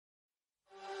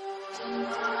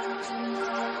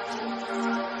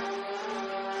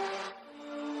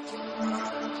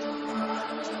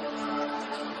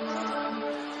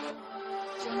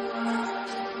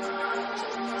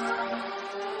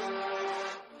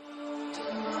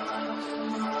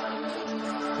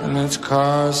and it's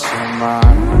 'cause you're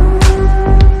mine.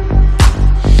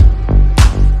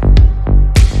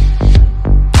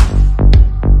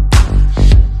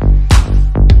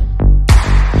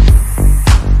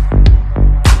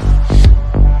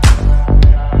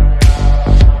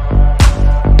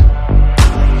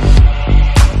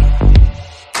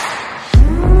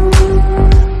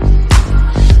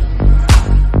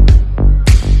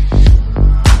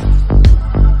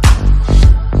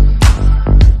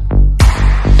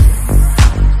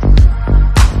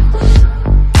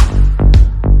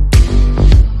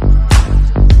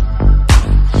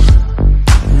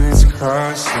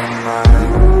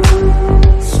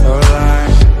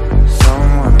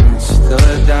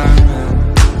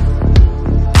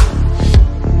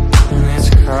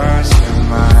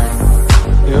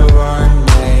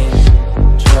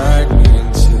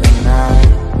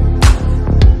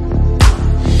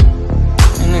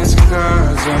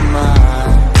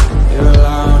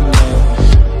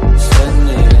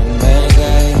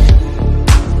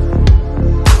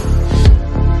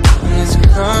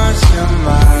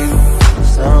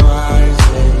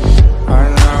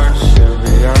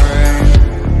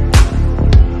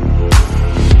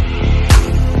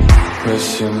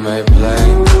 You may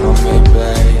blame on me,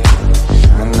 babe.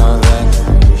 I know that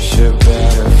you should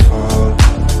better fall.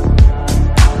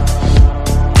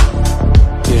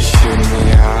 You shoot me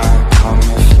high, call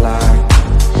me fly.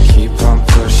 Keep on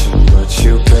pushing, but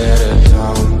you better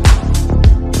don't.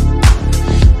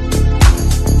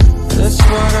 That's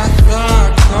what I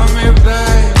thought, call me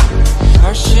babe.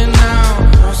 Hush you now,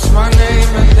 cross my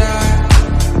name and die.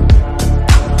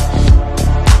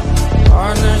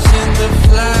 Honors in the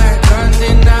flag,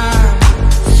 undenied.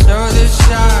 So this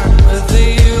shot, whether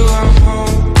you are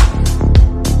home.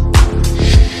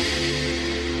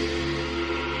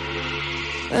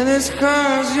 And it's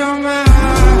 'cause you're mine.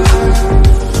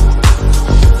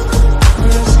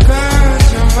 And it's 'cause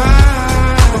you're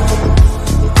mine.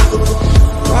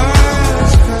 Oh,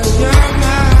 it's 'cause you're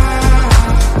mine.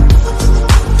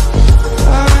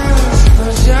 Oh, it's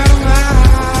 'cause you're mine. And it's 'cause you're mine.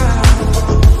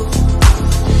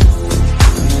 It's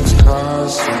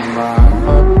 'cause you're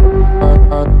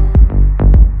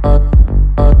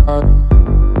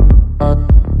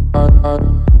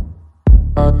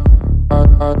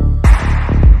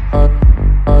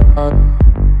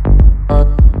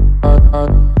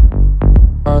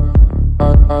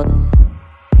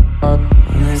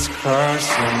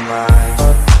mine.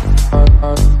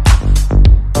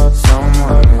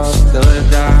 Someone is still a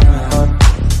diamond.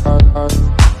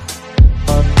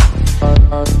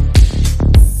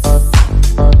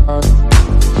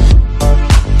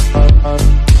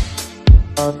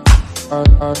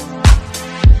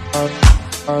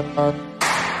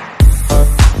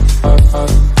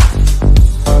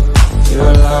 You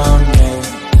alone me.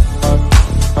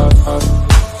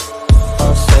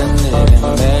 Send it in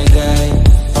Mayday.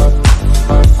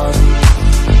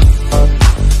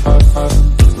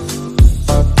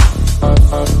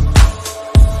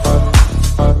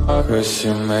 'Cause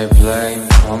you may blame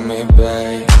on me,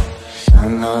 babe. I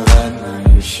know that now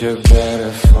you should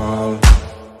better fall.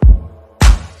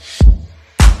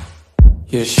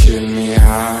 You shoot me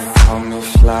high, call me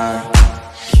fly.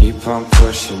 Keep on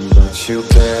pushing, but you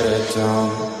better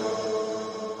don't.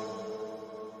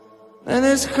 And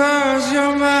it's 'cause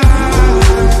you're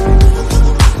mine.